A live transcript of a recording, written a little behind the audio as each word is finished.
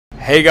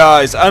Hey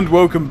guys, and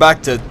welcome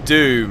back to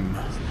Doom.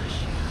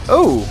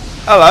 Oh,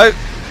 hello.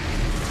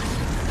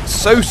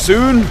 So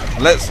soon?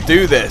 Let's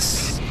do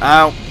this.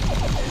 Ow.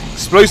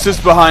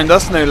 Explosives behind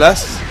us, no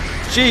less.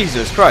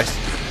 Jesus Christ.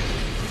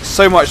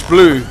 So much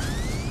blue.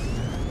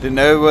 Didn't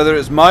know whether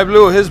it's my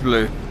blue or his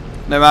blue.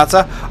 No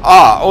matter.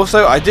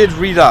 Also, I did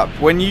read up.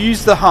 When you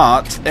use the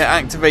heart, it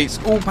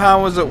activates all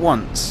powers at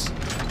once.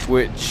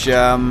 Which,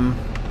 yeah.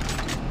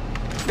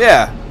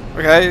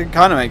 Okay, it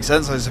kind of makes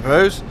sense, I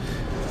suppose.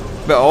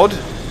 Bit odd.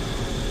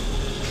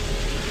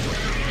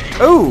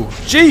 Oh,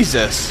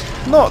 Jesus!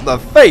 Not the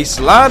face,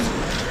 lad!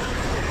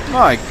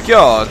 My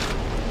God!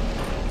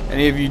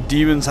 Any of you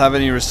demons have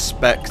any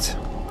respect?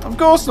 Of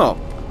course not!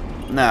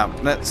 Now,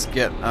 let's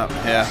get up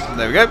here.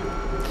 There we go.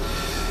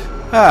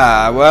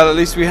 Well, at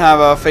least we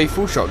have our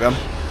faithful shotgun.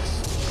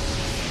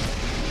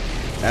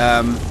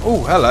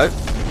 Oh, hello.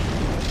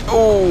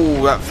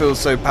 Oh, that feels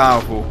so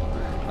powerful.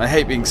 I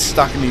hate being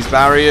stuck in these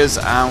barriers.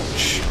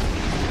 Ouch.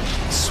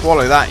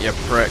 Swallow that, you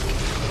prick.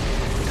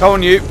 Come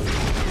on, you.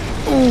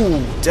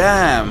 Ooh,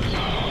 damn.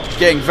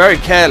 Getting very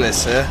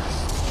careless here.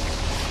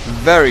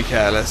 Very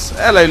careless.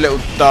 Hello, little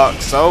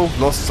dark soul.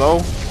 Lost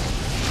soul.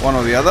 One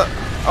or the other.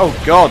 Oh,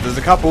 God, there's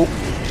a couple.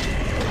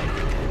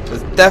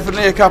 There's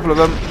definitely a couple of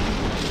them.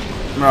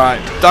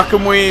 Right, duck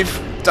and weave.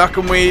 Duck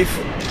and weave.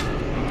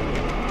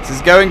 This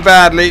is going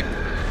badly.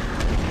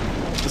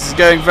 This is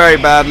going very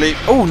badly.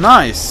 Oh,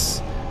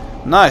 nice.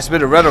 Nice,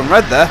 bit of red on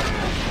red there.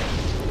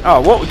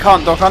 Oh, what? We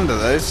can't duck under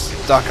those.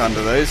 Duck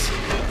under those.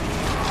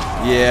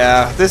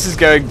 Yeah, this is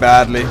going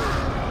badly.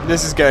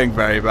 This is going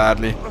very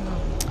badly.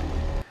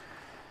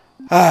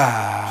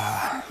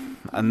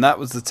 And that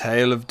was the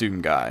tale of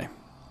Doom Guy.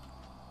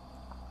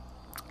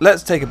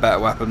 Let's take a better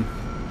weapon.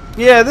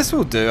 Yeah, this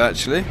will do,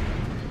 actually.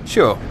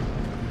 Sure.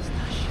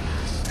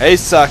 Hey,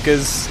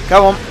 suckers.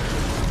 Come on.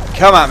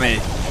 Come at me.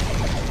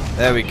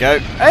 There we go.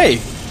 Hey,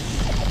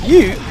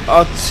 you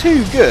are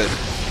too good.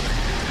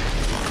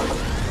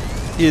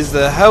 He is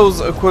the hell's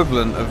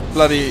equivalent of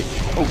bloody,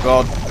 oh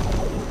God,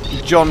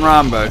 John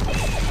Rambo.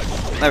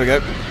 There we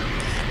go.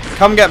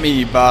 Come get me,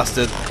 you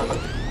bastard.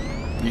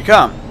 You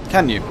can't,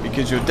 can you?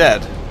 Because you're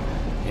dead.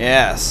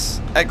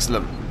 Yes.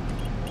 Excellent.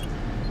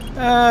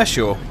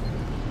 Sure.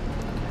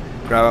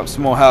 Grab up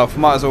some more health.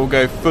 Might as well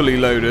go fully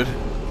loaded.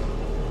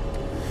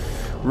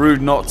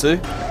 Rude not to.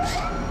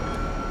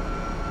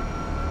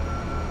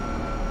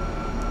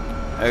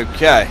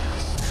 Okay.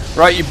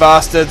 Right, you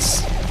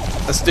bastards.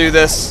 Let's do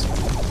this.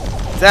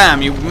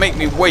 Damn, you make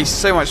me waste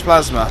so much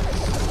plasma.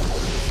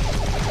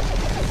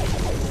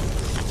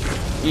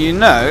 You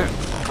know,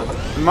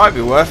 it might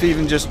be worth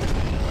even just...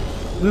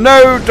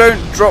 No,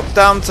 don't drop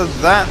down to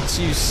that,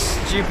 you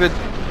stupid...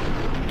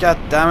 God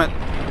damn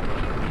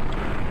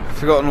it.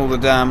 Forgotten all the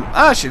damn...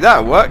 Actually,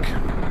 that'll work.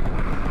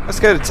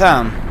 Let's go to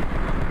town.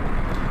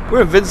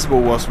 We're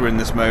invincible whilst we're in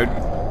this mode.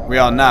 We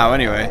are now,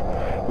 anyway.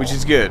 Which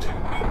is good.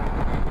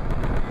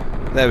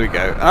 There we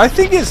go. And I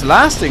think it's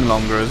lasting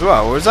longer as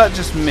well. Or is that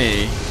just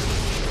me?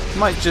 It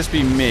might just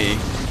be me.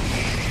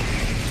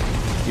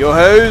 You're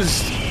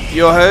hosed.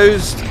 You're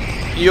hosed.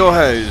 You're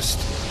hosed.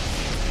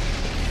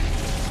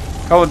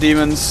 Come on,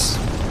 demons.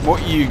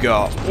 What you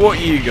got? What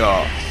you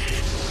got?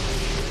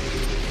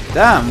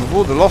 Damn, with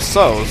all the lost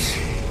souls.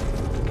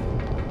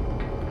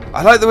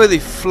 I like the way they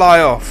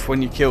fly off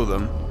when you kill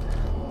them.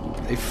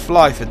 They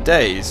fly for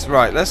days.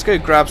 Right, let's go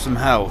grab some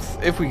health.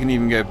 If we can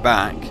even go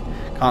back.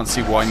 Can't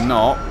see why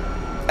not.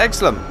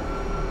 Excellent.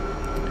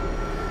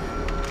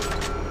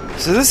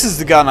 So this is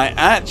the gun I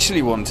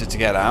actually wanted to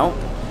get out.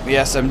 The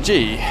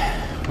SMG.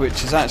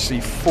 Which is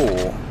actually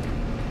 4.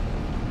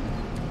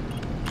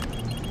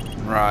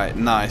 Right,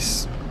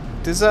 nice.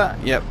 Does that?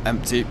 Yep,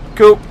 empty.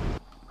 Cool.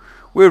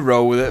 We'll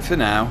roll with it for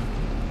now.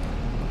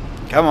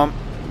 Come on.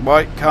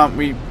 Why can't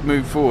we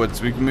move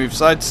forwards? We can move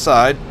side to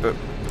side, but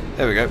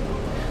there we go.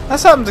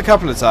 That's happened a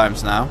couple of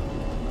times now.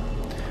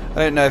 I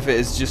don't know if it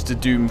is just a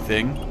Doom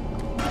thing.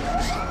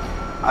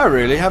 I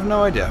really have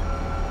no idea.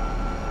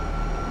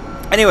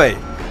 Anyway,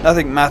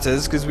 nothing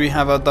matters because we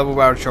have our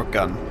double-barreled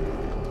shotgun.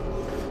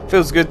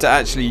 Feels good to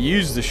actually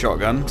use the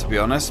shotgun, to be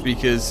honest,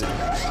 because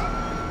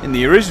in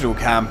the original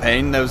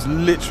campaign there was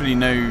literally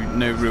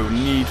no real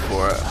need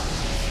for it.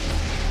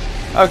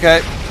 Okay.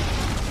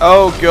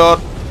 Oh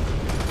God.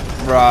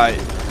 Right.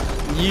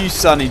 You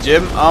Sonny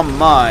Jim are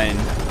mine.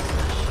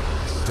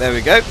 There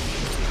we go.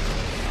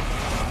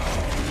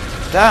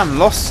 Damn,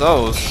 lost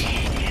souls.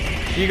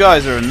 You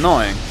guys are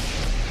annoying.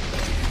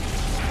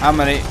 How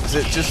many? Is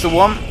it just the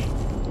one?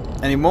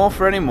 Any more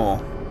for any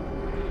more?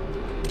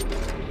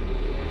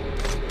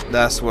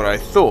 That's what I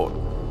thought.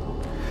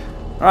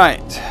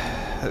 Right.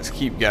 Let's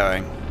keep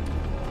going.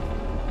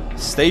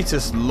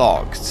 Status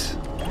locked.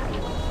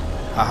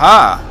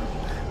 Aha!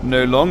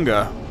 No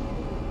longer.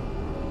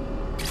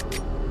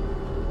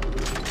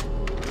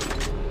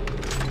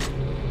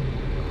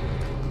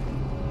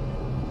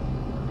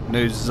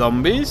 No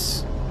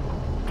zombies?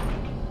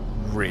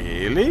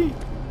 Really?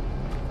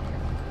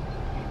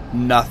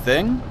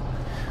 Nothing?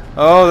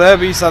 Oh, there'll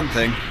be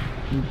something.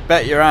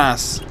 Bet your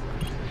ass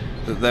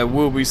that there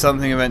will be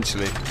something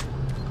eventually.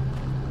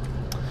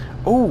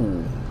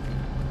 Ooh.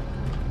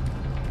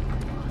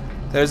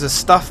 There's a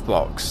stuff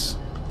box.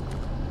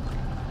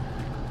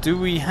 Do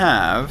we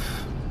have...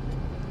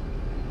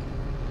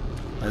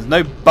 There's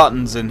no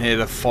buttons in here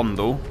to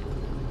fondle.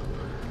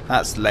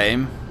 That's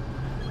lame.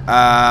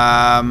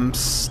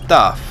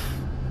 Stuff.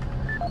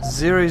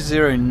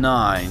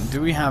 009.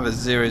 Do we have a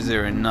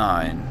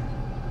 009?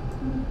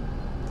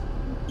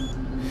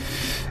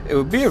 It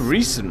would be a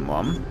recent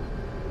one.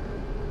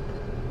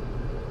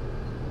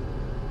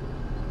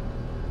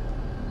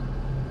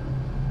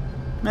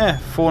 Yeah,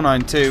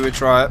 492. We'll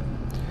try it.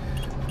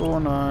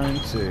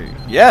 492.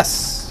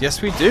 Yes!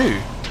 Yes, we do.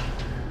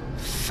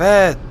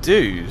 Fair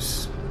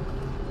dues.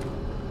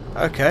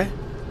 Okay.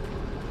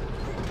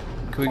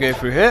 Can we go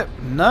through here?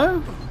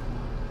 No?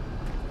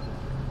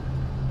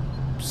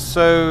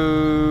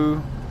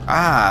 So...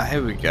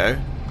 here we go.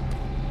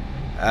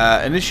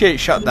 Initiate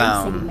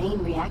shutdown. Main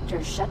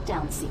reactor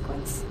shutdown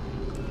sequence.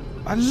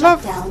 I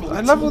love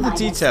all the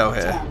detail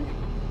here.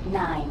 10,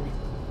 9,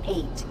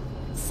 8,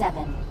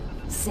 7,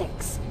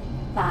 6,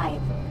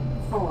 5,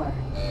 4,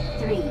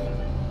 3,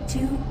 2,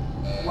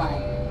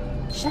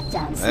 1.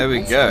 Shutdown sequence there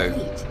we go.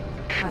 complete.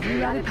 I've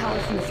rerouted power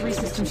from the 3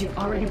 systems you've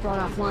already brought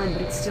offline,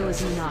 but it still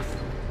isn't enough.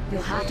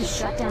 You'll have to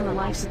shut down the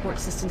life support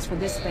systems for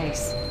this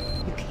base.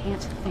 You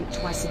can't think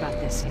twice about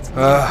this. It's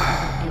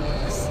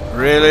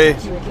really?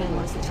 You again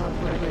once the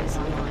teleporter grid is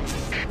online.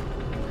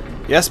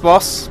 Yes,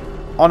 boss.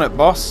 On it,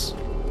 boss.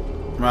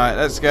 Right,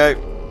 let's go.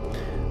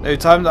 No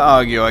time to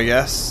argue, I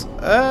guess.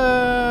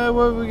 Where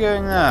are we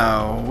going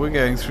now? We're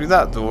going through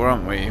that door,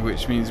 aren't we?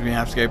 Which means we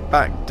have to go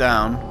back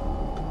down.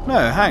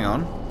 No, hang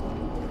on.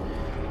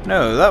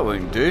 No, that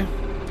won't do.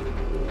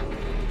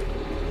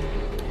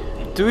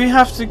 Do we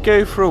have to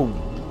go for a...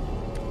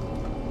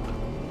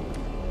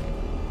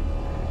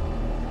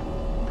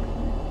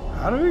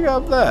 How do we get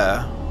up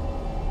there?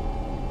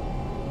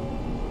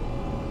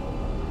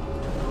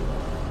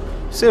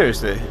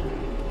 Seriously?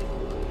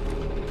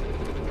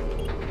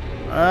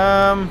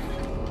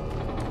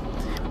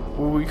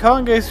 Well, we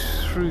can't go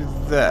through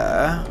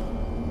there.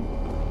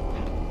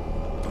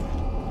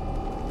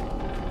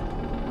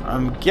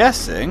 I'm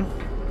guessing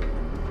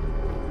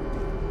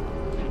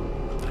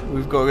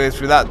we've got to go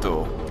through that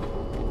door.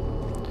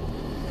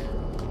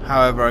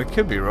 However, I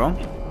could be wrong.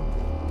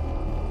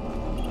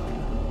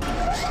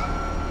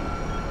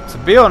 To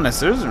be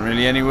honest, there isn't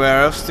really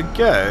anywhere else to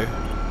go.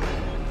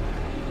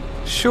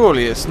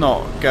 Surely it's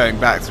not going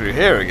back through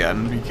here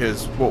again,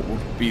 because what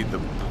would be the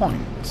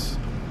point?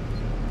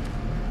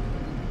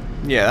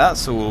 Yeah,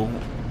 that's all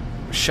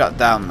shut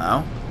down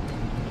now,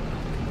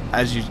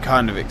 as you'd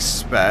kind of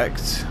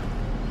expect.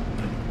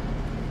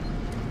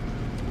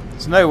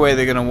 There's no way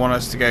they're going to want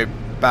us to go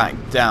back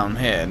down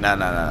here. No,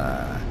 no,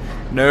 no,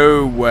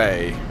 no. No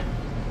way.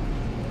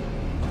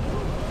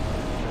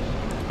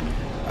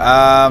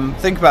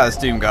 Think about this,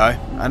 Doom guy.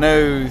 I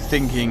know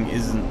thinking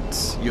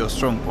isn't your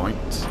strong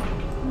point.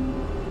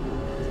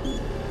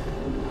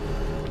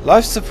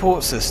 Life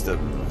support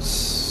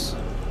systems.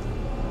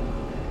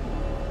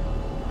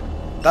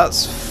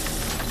 That's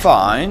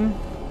fine.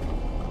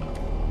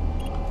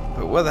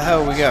 But where the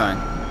hell are we going?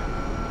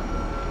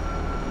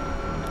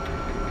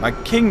 My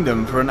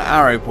kingdom for an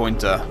arrow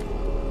pointer.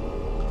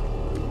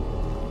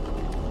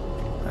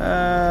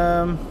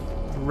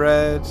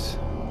 Red.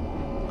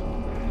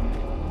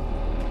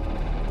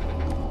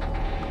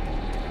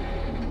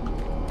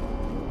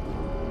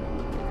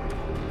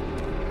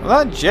 Well,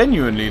 that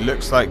genuinely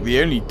looks like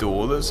the only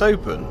door that's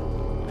open.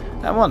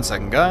 Now, 1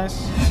 second,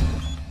 guys.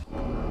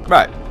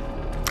 Right.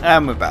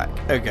 And we're back.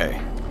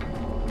 Okay.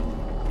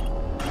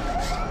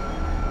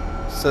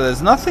 So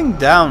there's nothing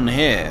down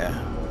here.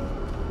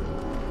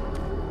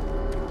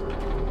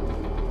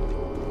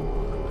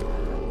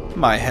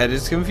 My head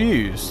is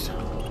confused.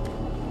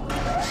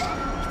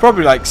 It's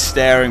probably like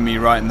staring me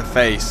right in the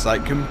face,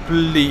 like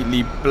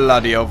completely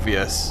bloody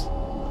obvious.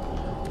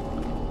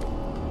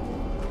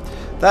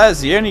 That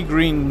is the only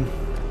green,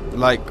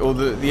 like, or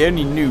the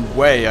only new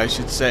way, I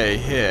should say,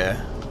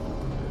 here.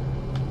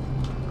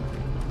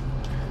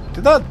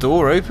 Did that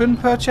door open,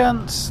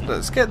 perchance?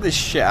 Let's get this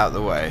shit out of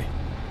the way.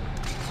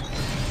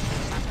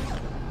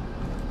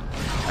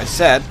 I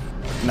said,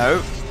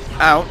 no,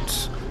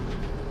 out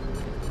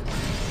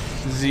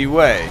the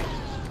way.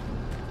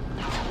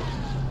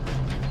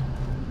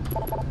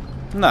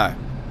 No.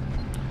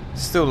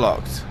 Still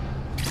locked.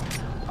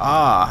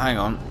 Ah, hang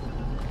on.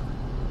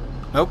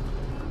 Nope.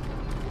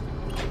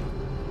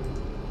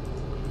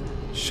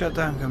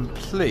 Shutdown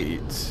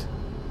complete.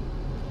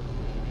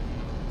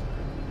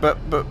 But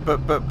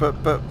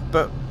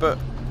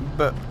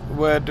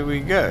where do we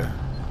go?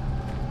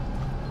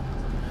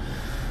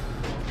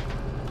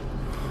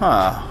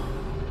 Huh.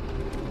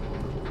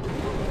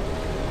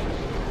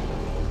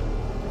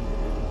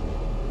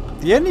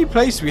 The only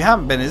place we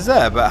haven't been is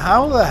there, but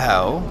how the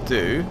hell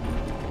do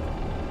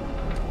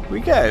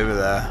we get over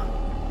there?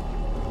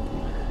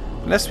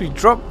 Unless we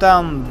drop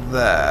down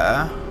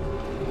there.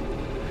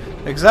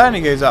 Because that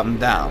only goes up and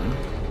down.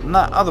 And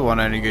that other one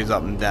only goes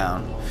up and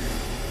down.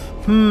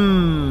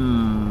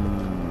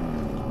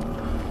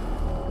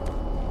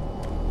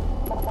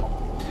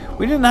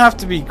 We didn't have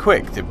to be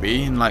quick, did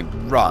we? And like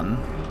run.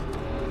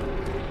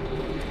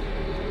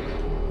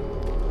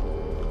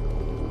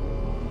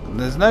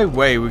 There's no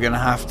way we're going to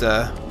have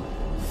to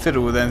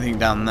fiddle with anything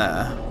down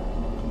there.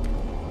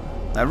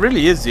 That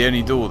really is the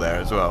only door there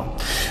as well.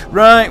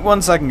 Right,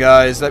 1 second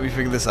guys, let me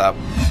figure this out.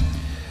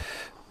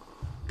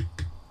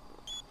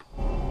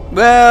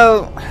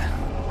 Well,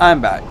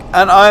 I'm back.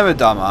 And I'm a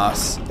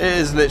dumbass. It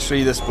is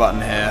literally this button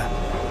here.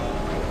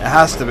 It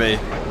has to be.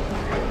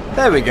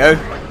 There we go.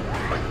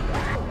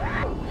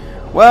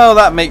 Well,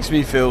 that makes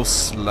me feel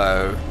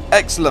slow.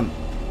 Excellent.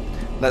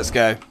 Let's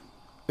go.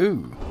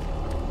 Ooh.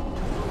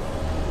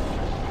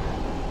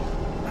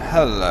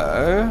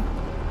 Hello.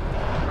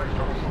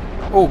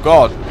 Oh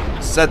god.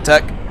 Said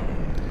tech.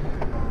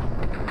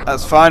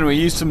 That's fine, we'll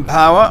use some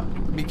power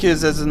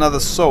because there's another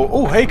soul.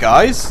 Oh, hey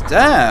guys.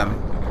 Damn.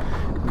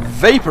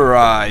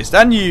 Vaporized.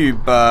 And you,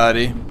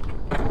 buddy.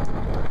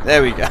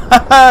 There we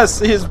go.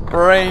 See his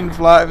brain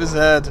fly out of his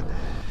head.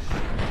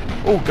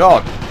 Oh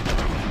god.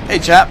 Hey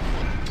chap.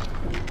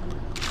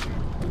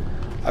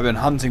 I've been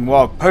hunting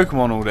wild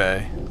Pokemon all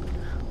day.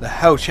 The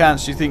hell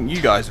chance do you think you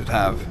guys would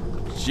have?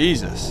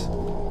 Jesus.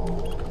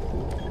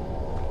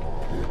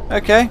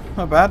 Okay,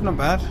 not bad, not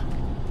bad.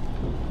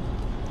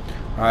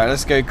 Alright,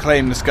 let's go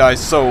claim this guy's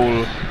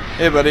soul.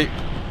 Here, buddy.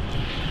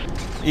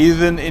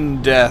 Even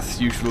in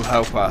death, you shall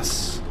help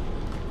us.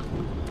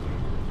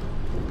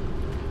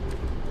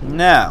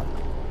 Now,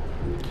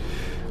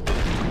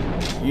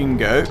 you can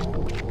go.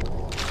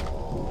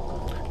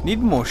 Need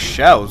more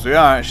shells. We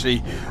are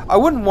actually, I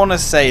wouldn't want to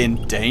say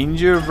in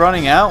danger of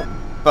running out,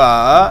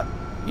 but,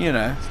 you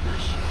know,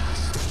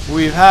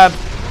 we've had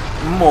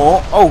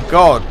more. Oh,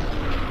 God.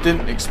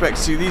 Didn't expect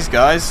to see these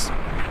guys.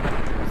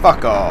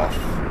 Fuck off.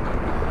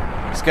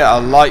 Let's get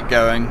our light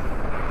going.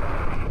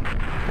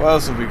 What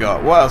else have we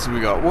got? What else have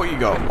we got? What you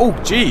got? Oh,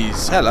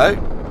 jeez. Hello.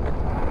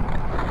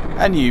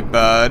 And you,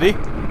 birdie.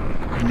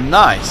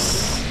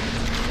 Nice.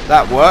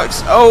 That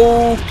works.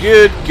 Oh,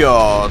 good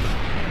God.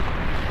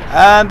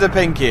 And a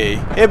pinky.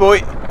 Here, boy.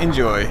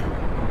 Enjoy.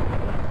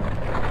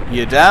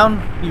 You're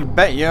down? You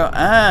bet your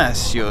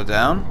ass you're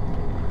down.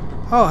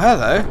 Oh,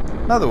 hello.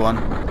 Another one.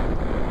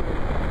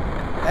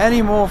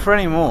 Any more for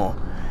any more.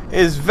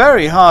 It is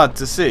very hard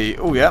to see.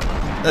 Oh, yeah.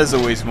 There's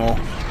always more.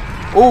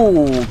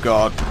 Oh,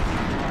 God.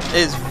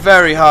 It's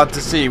very hard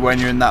to see when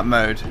you're in that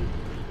mode.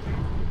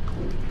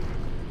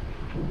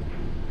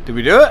 Did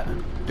we do it?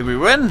 Did we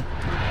win?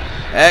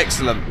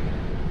 Excellent.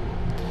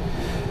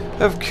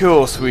 Of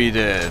course we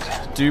did.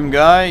 Doom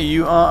Guy,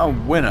 you are a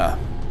winner.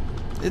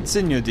 It's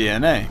in your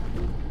DNA.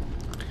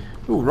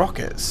 Ooh,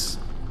 rockets.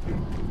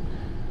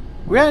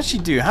 We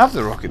actually do have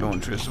the rocket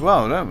launcher as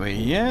well, don't we?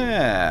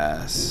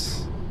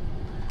 Yes.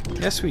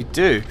 Yes, we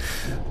do.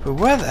 But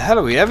where the hell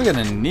are we ever going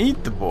to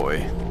need the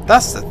boy?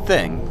 That's the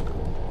thing.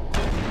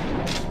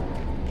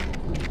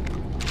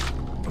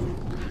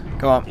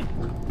 Come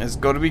on. There's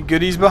got to be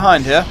goodies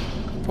behind here.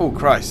 Oh,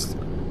 Christ.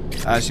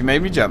 She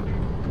made me jump.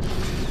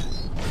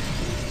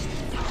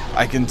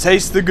 I can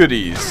taste the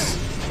goodies.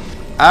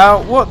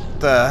 Ow, what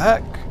the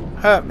heck?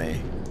 Hurt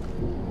me.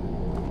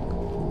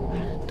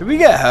 Did we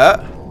get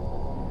hurt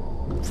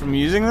from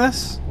using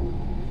this?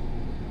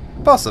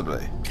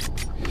 Possibly.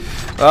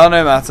 Well,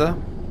 no matter.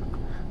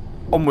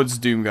 Onwards,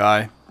 Doom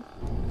Guy.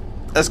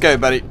 Let's go,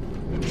 buddy.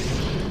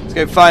 Let's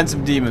go find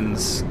some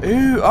demons.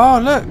 Ooh, oh,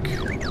 look.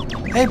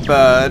 Hey,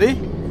 buddy.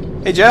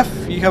 Hey, Jeff.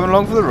 You coming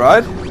along for the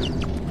ride?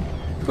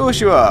 Of course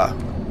you are.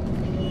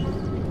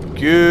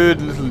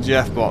 Good little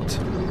Jeff bot.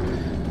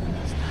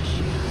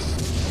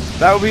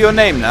 That will be your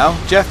name now,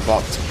 Jeff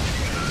bot.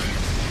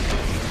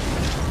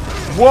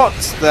 What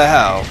the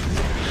hell?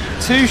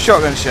 2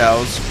 shotgun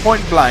shells,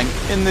 point blank,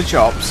 in the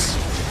chops,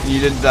 and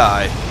you didn't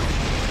die.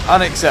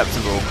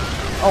 Unacceptable.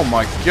 Oh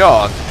my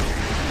god.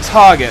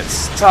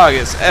 Targets.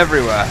 Targets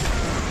everywhere.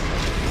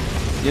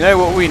 You know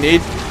what we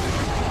need?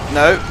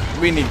 No,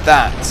 we need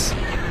that.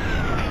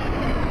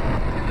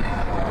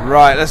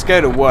 Right, let's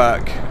go to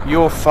work.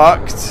 You're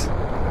fucked.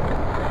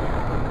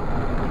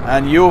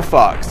 And you're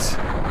fucked.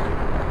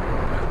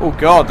 Oh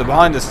god, they're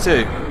behind us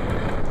too.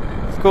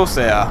 Of course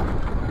they are.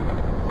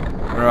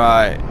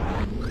 Right.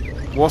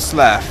 What's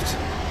left?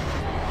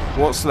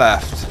 What's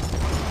left?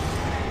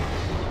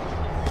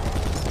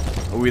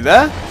 Are we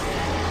there?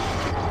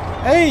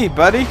 Hey,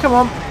 buddy, come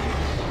on.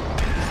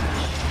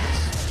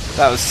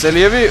 That was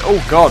silly of you.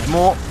 Oh god,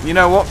 more. You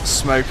know what?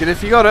 Smoke it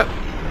if you got it.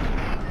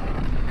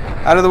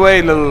 Out of the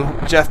way, little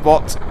Jeff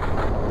bot.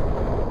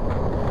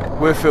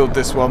 We're filled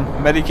this one.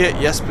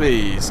 Medikit, yes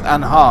please.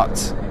 And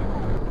heart.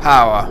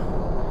 Power.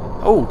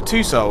 Oh,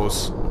 2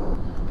 souls.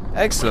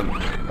 Excellent.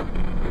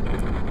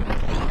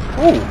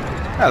 Oh,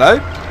 hello.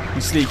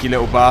 You sneaky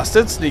little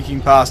bastard,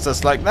 sneaking past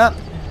us like that.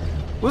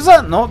 Was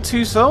that not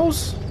 2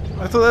 souls?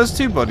 I thought there was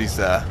 2 bodies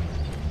there.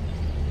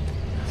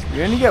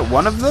 You only get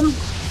 1 of them?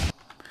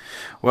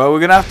 Well, we're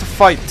going to have to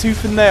fight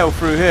tooth and nail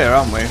through here,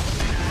 aren't we?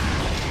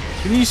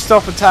 Can you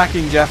stop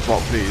attacking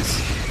Jeffbot,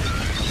 please?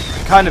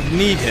 I kind of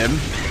need him.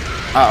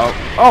 Uh-oh.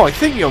 Oh, I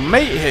think your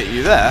mate hit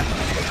you there.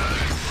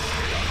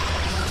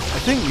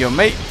 I think your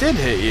mate did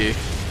hit you.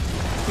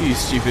 You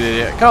stupid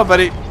idiot. Come on,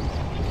 buddy.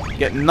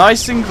 Get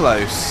nice and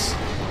close.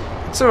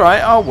 It's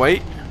alright, I'll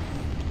wait.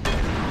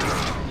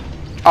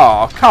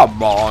 Oh,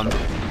 come on.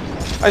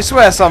 I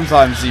swear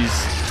sometimes these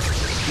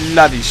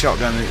bloody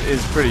shotgun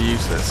is pretty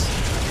useless.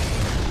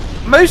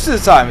 Most of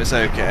the time it's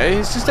okay.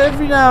 It's just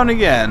every now and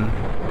again.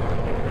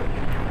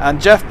 And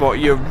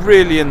Jeffbot, you're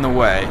really in the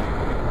way.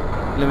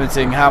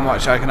 Limiting how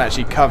much I can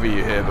actually cover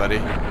you here, buddy.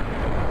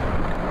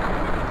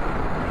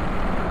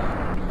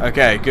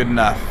 Okay, good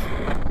enough.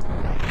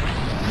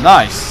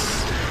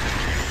 Nice.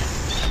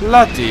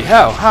 Bloody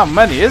hell, how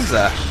many is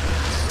there?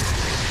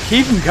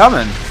 Keep them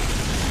coming.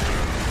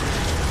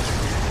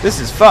 This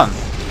is fun.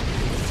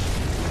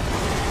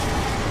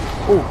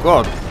 Oh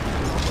god.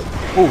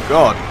 Oh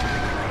god.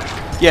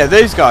 Yeah,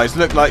 those guys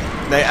look like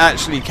they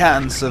actually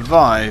can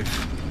survive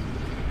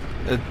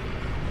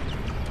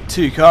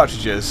 2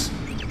 cartridges.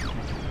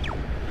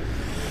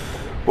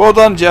 Well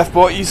done,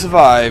 Jeffbot, you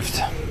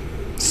survived.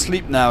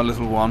 Sleep now,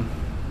 little one.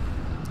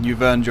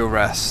 You've earned your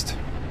rest.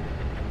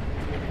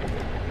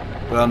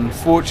 But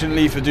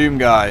unfortunately for Doom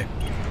Guy,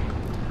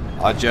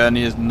 our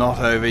journey is not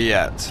over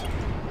yet.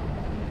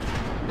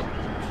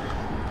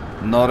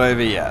 Not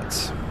over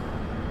yet.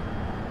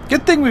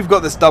 Good thing we've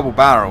got this double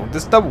barrel.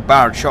 This double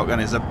barreled shotgun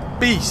is a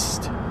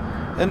beast.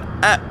 An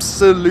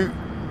absolute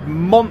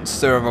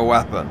monster of a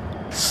weapon.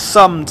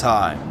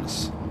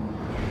 Sometimes.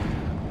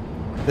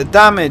 The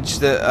damage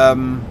that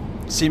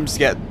seems to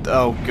get...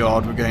 Oh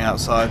god, we're going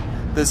outside.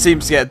 That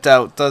seems to get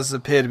dealt does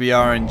appear to be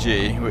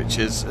RNG, which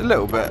is a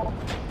little bit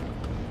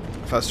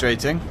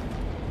frustrating.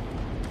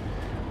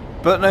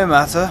 But no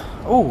matter.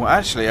 Oh,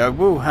 actually, I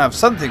will have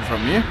something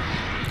from you.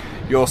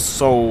 Your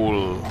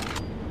soul.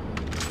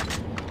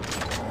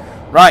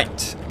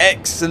 Right.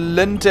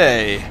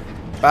 Excelente.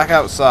 Back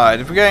outside.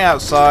 If we're going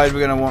outside,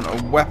 we're going to want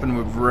a weapon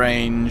with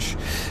range.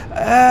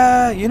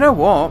 You know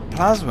what?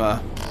 Plasma.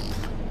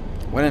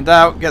 When in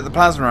doubt, get the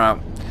plasma out.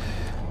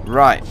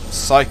 Right.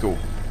 Cycle.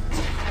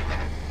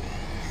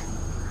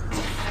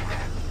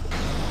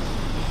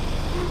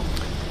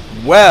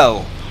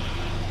 Well.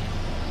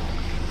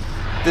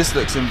 This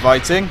looks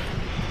inviting.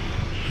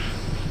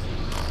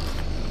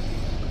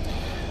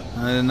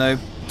 No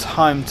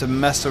time to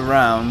mess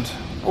around.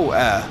 Oh,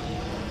 air.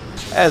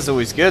 Air's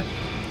always good.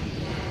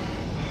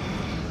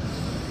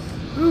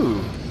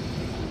 Ooh.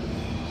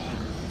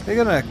 They're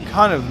gonna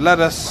kind of let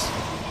us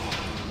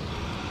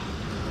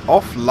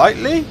off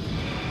lightly?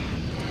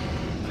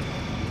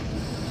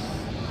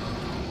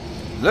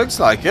 Looks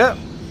like it.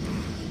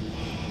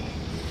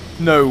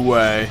 No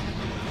way.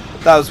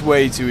 That was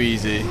way too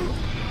easy.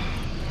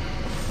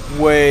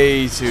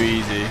 Way too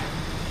easy.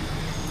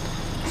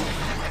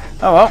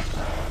 Oh well.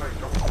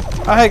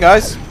 Oh hey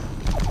guys.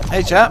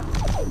 Hey chap.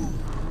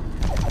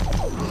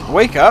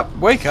 Wake up,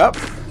 wake up.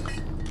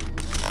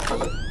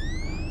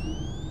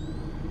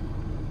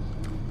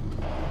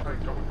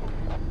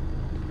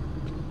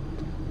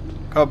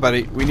 Come on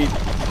buddy, we need...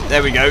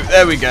 There we go,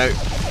 there we go.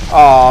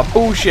 Aw,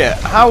 bullshit.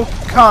 How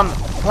can't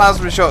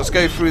plasma shots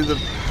go through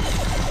the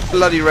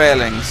bloody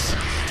railings?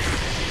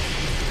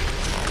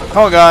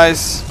 Come on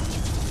guys.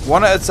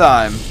 One at a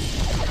time.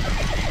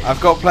 I've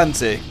got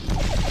plenty.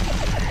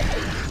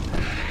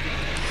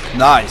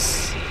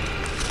 Nice.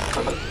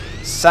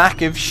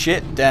 Sack of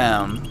shit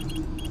down.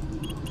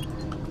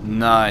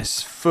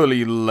 Nice.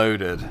 Fully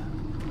loaded.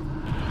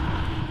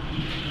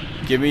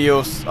 Give me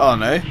your... Oh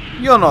no.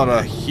 You're not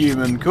a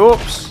human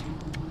corpse.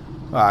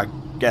 Well, I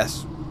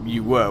guess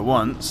you were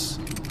once.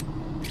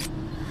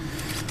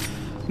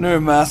 No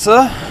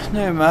matter.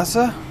 No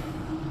matter.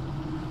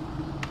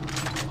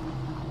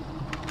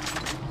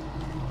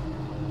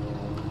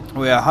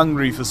 We are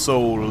hungry for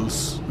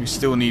souls. We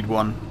still need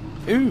one.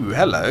 Ooh,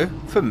 hello.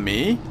 For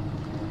me?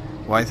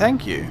 Why,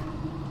 thank you.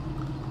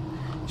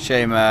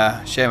 Shame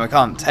I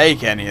can't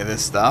take any of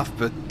this stuff,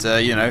 but,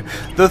 you know,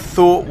 the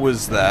thought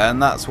was there,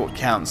 and that's what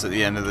counts at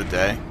the end of the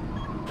day.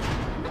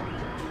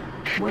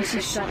 Once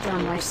you shut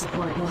down life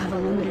support, you'll have a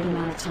limited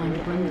amount of time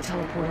to bring the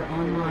teleporter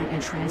online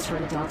and transfer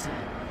to Delta.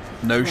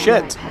 No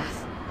shit.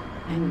 Path.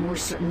 I'm more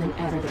certain than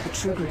ever that the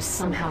trigger is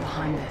somehow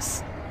behind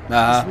this.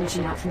 Uh-huh. He's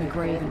reaching out from the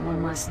grave in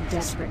one last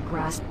desperate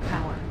grasp of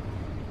power.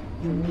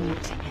 You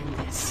need to end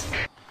this.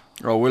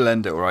 Oh, we'll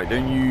end it alright.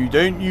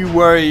 Don't you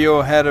worry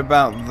your head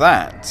about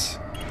that.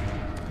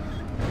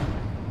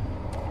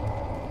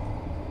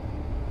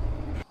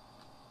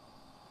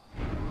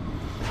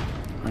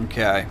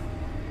 Okay.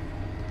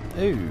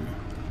 Ooh.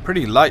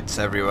 Pretty lights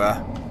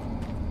everywhere.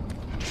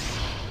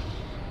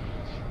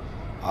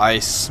 I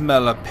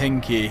smell a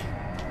pinky.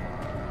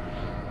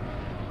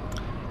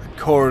 The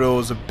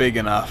corridors are big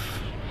enough.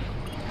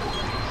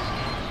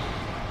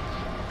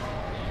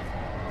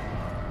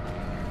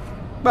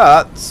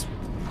 But...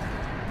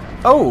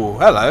 Oh,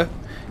 hello.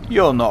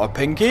 You're not a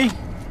pinky.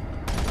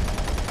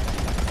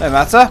 No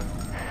matter.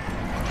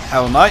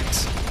 Hell Knight.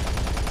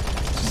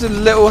 Just a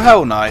little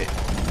Hell Knight.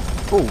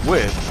 Oh,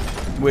 weird.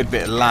 Weird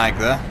bit of lag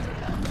there.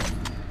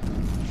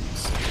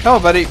 Come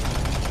on, buddy.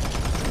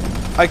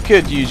 I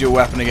could use your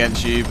weapon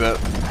against you, but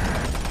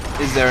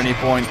is there any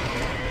point?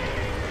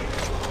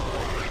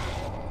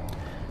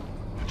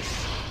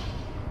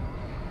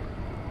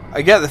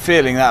 I get the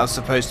feeling that was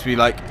supposed to be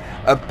like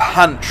a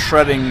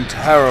pant-shredding,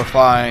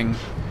 terrifying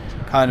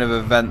kind of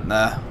event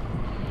there.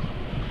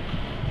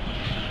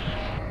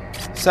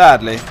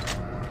 Sadly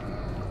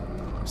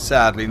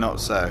not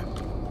so.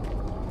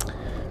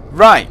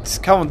 Right,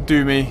 come on,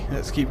 Doomy.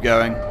 Let's keep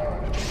going.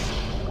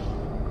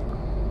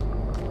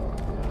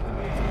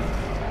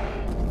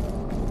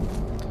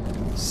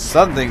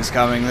 Something's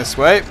coming this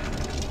way.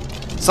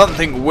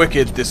 Something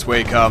wicked this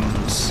way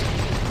comes.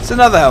 It's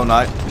another Hell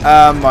Knight.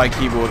 My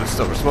keyboard has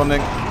stopped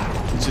responding,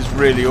 which is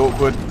really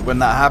awkward when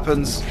that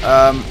happens.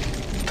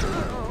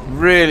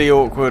 Really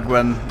awkward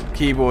when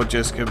keyboard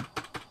just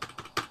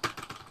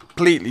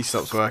completely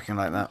stops working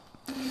like that.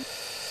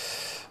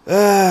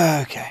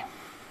 Okay.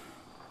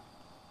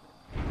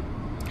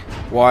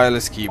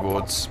 Wireless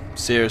keyboards.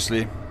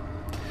 Seriously.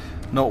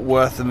 Not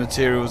worth the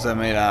materials they're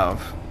made out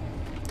of.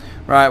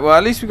 Right, well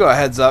at least we got a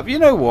heads up. You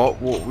know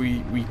what? What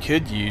we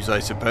could use, I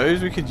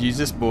suppose. We could use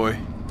this boy.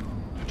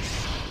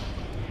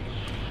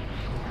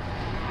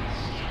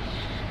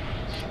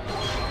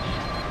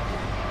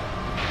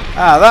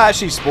 Ah, that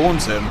actually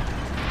spawns him.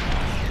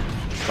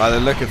 By the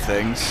look of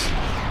things.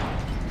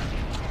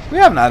 We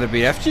haven't had a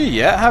BFG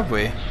yet, have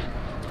we?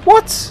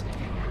 What?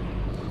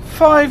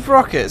 5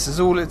 rockets is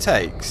all it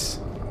takes.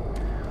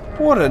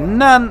 What a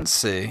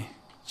Nancy.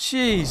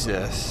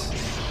 Jesus.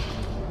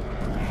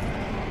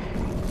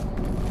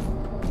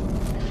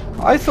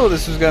 I thought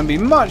this was going to be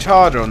much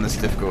harder on this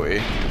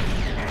difficulty.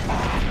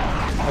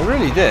 I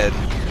really did.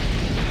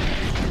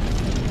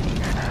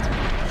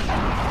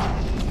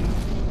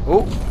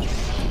 Oh.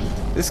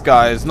 This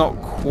guy is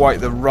not quite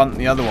the runt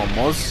the other one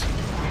was.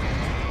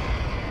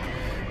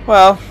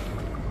 Well.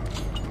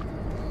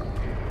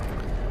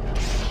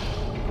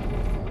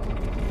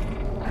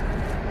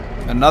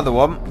 Another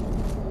one.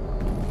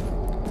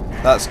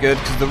 That's good,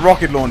 because the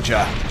rocket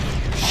launcher,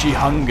 she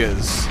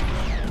hungers.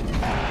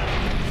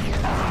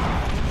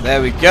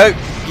 There we go.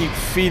 Keep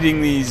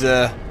feeding these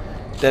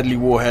deadly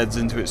warheads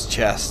into its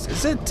chest.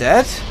 Is it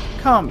dead?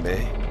 Can't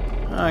be.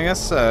 I guess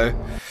so.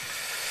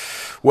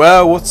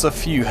 Well, what's a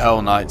few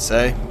Hell Knights,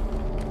 eh?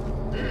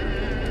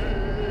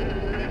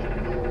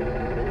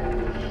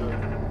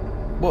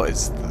 What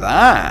is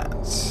that?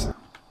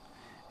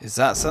 Is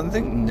that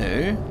something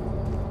new?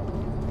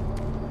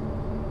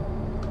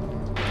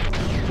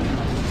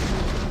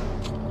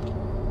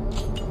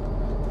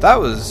 That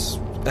was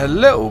a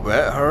little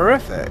bit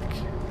horrific.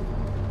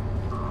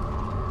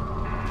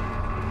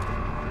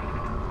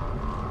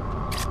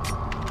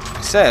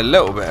 I say a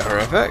little bit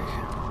horrific.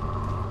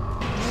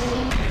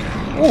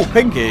 Oh,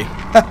 Pinky.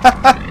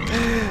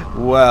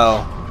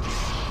 Well,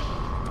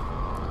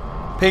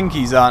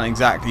 Pinkies aren't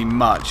exactly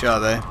much, are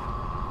they?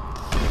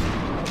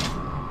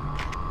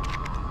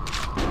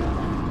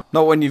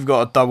 Not when you've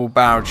got a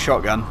double-barreled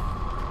shotgun.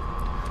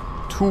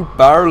 2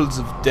 barrels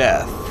of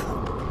death.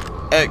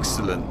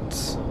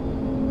 Excellent.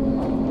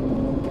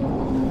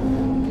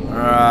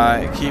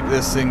 Right, keep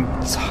this thing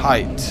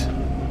tight.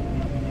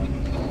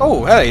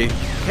 Oh, hey.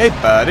 Hey,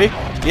 birdie.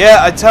 Yeah,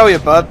 I tell you,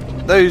 bud,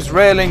 those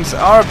railings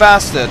are a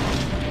bastard.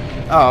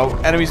 Oh,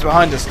 enemies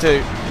behind us,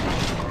 too.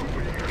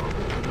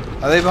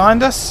 Are they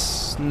behind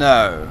us?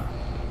 No.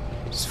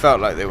 Just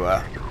felt like they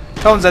were.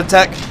 Come on,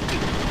 Z-Tech.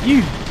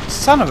 You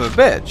son of a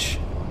bitch.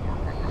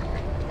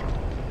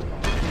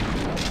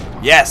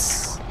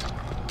 Yes!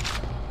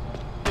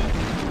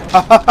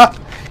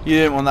 You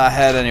didn't want that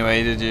head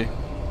anyway, did you?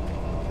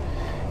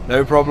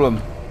 No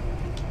problem.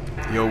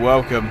 You're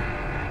welcome.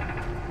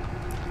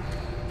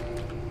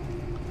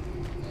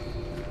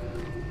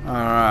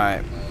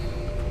 Alright.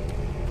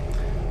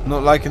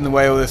 Not liking the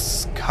way all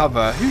this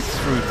cover. Who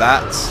threw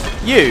that?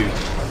 You!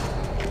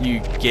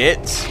 You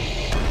git.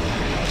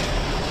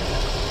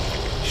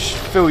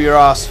 Fill your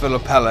ass full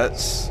of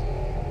pellets.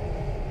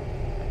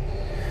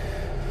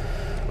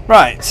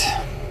 Right.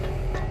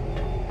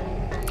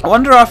 I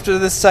wonder after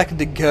this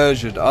second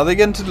incursion, are they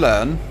going to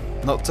learn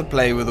not to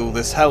play with all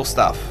this hell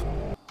stuff?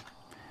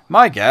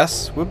 My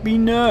guess would be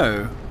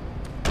no.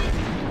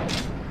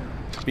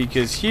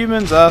 Because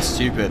humans are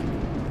stupid.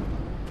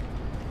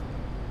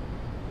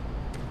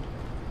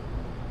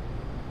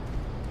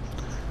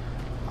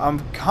 I'm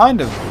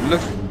kind of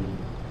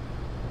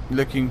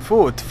looking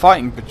forward to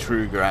fighting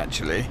Petruga,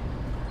 actually.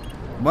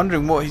 I'm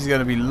wondering what he's going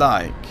to be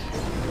like.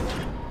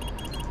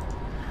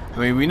 I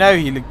mean, we know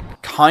he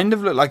kind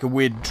of looked like a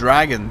weird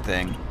dragon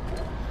thing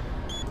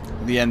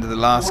at the end of the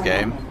last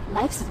game.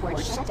 Life support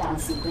shutdown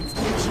sequence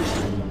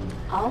initiated.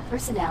 All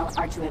personnel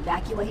are to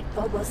evacuate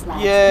Phobos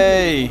Labs.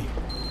 Yay!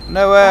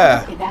 No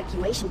air.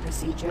 Evacuation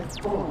procedure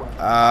forward.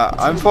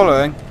 I'm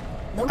following.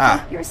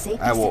 Locate your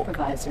safety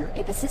supervisor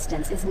if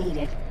assistance is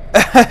needed.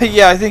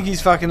 Yeah, I think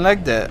he's fucking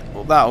legged it.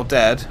 Well, that or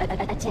dead.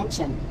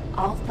 Attention,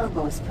 all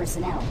Phobos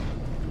personnel.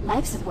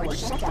 Life support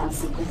shutdown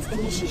sequence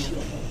initiated.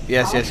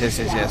 Yes.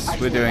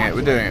 We're doing it.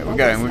 We're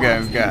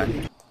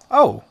going.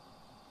 Oh.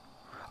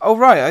 Oh,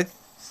 right.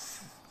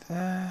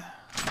 I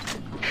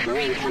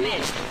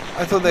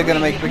thought they were going to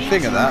make a big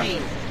thing of that.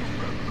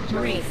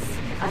 Marine,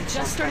 I've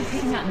just started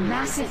picking up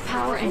massive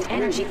power and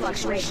energy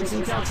fluctuations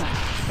in Delta.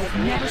 I've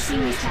never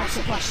seen these types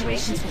of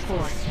fluctuations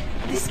before.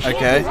 This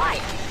can't be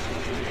right.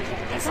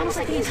 It's almost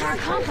like the entire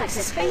complex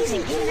is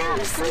phasing in and out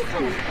of some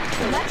kind of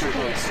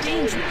electrical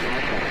exchange.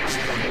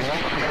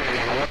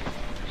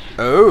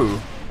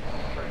 Oh.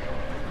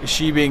 Is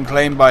she being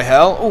claimed by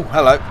hell? Oh,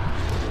 hello.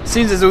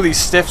 Seems there's all these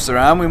stiffs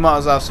around, we might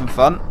as well have some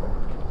fun.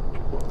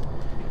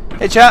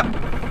 Hey chap.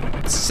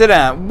 Sit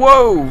down.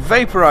 Whoa,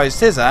 vaporized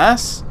his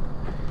ass.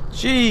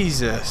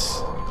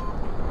 Jesus.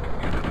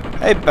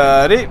 Hey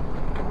buddy.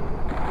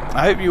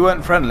 I hope you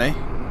weren't friendly.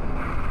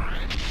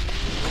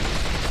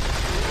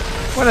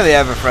 When are they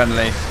ever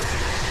friendly?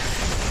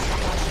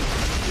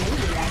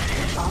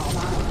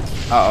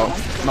 Uh-oh.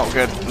 Not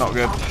good, not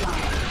good.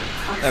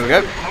 There we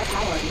go.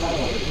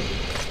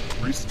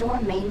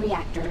 Restore main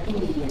reactor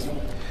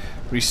immediately.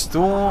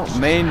 Restore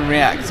main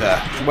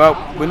reactor. Well,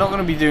 we're not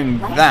going to be doing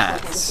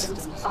that.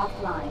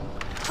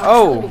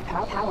 Oh.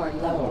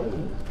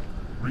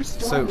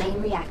 So,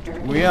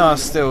 we are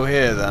still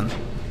here then.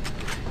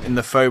 In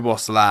the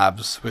Phobos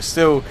labs. We're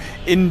still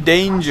in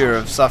danger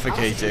of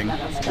suffocating.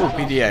 Oh,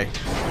 PDA.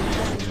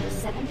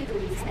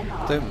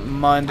 Don't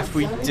mind if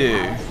we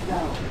do.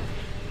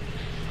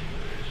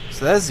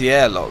 So there's the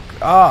airlock.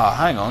 Ah,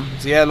 hang on.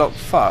 Is the airlock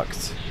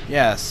fucked?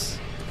 Yes.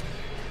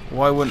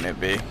 Why wouldn't it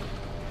be?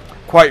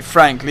 Quite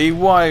frankly,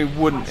 why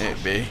wouldn't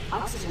it be?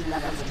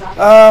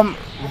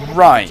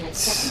 Right.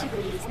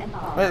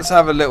 Let's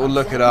have a little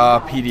look at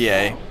our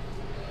PDA.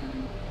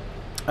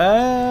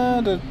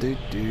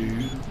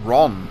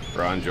 Ron.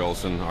 Ron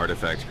Jolson,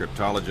 artifact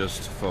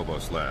cryptologist,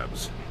 Phobos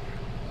Labs.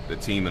 The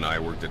team and I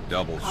worked a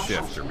double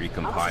shift to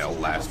recompile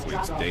last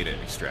week's data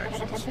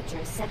extractions.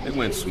 It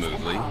went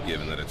smoothly,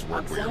 given that it's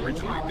work we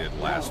originally did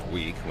last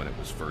week when it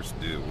was first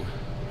due.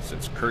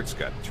 Since Kurtz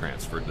got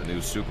transferred, the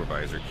new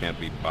supervisor can't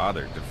be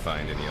bothered to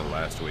find any of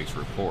last week's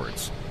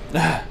reports.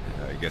 I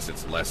guess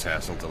it's less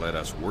hassle to let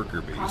us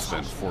worker bees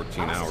spend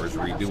 14 hours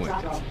redoing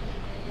it.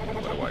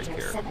 What do I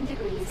care? At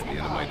the end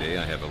of my day,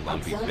 I have a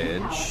lumpy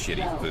bed,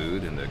 shitty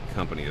food, and the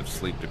company of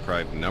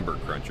sleep-deprived number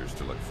crunchers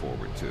to look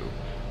forward to.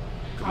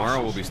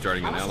 Tomorrow we'll be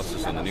starting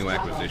analysis on the new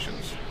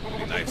acquisitions. It'd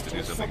be nice to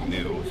do something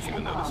new,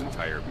 even though this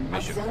entire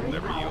mission will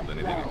never yield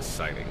anything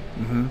exciting.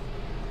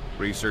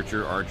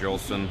 Researcher R.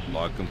 Jolson,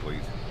 log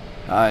complete.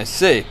 I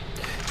see.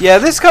 Yeah,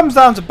 this comes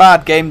down to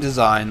bad game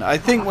design. I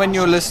think when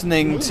you're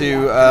listening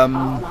to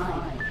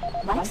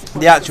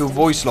the actual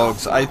voice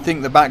logs, I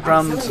think the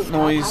background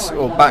noise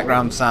or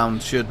background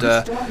sound should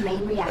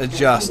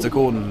adjust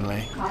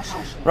accordingly.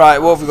 Right,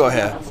 what have we got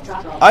here?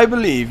 I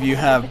believe you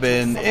have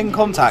been in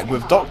contact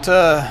with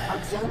Dr.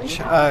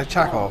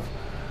 Chakov.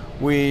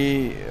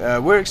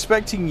 We're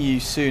expecting you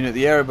soon at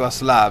the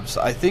Erebus Labs.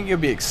 I think you'll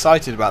be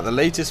excited about the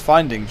latest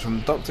findings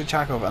from Dr.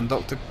 Chakov and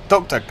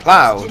Dr.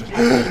 Cloud.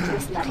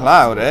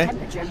 Cloud, eh?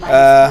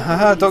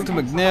 Dr.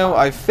 McNeil,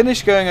 I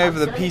finished going over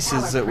the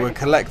pieces that were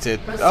collected.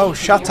 Oh,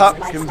 shut up,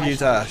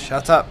 computer.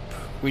 Shut up.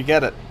 We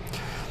get it.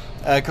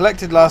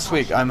 Collected last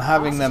week. I'm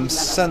having them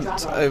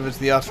sent over to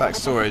the artifact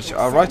storage.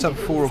 I'll write up a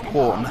full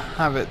report and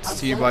have it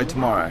to you by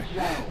tomorrow.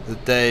 The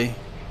day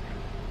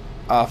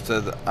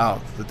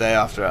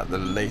after at the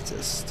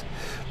latest.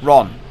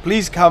 Ron,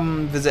 please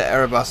come visit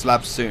Erebus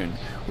Labs soon.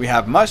 We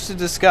have much to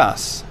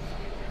discuss.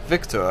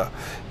 Victor,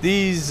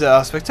 these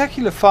are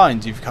spectacular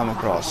finds you've come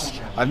across.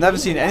 I've never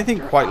seen anything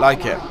quite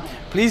like it.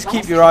 Please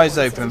keep your eyes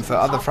open for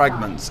other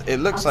fragments. It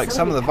looks like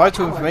some of the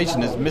vital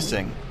information is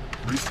missing.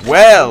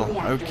 Well,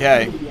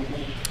 okay.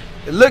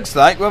 It looks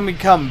like when we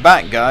come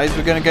back, guys,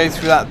 we're going to go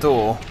through that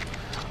door.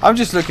 I'm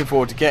just looking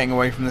forward to getting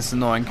away from this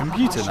annoying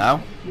computer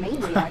now.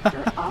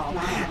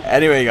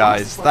 Anyway,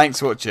 guys, thanks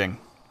for watching,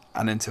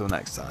 and until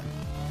next time.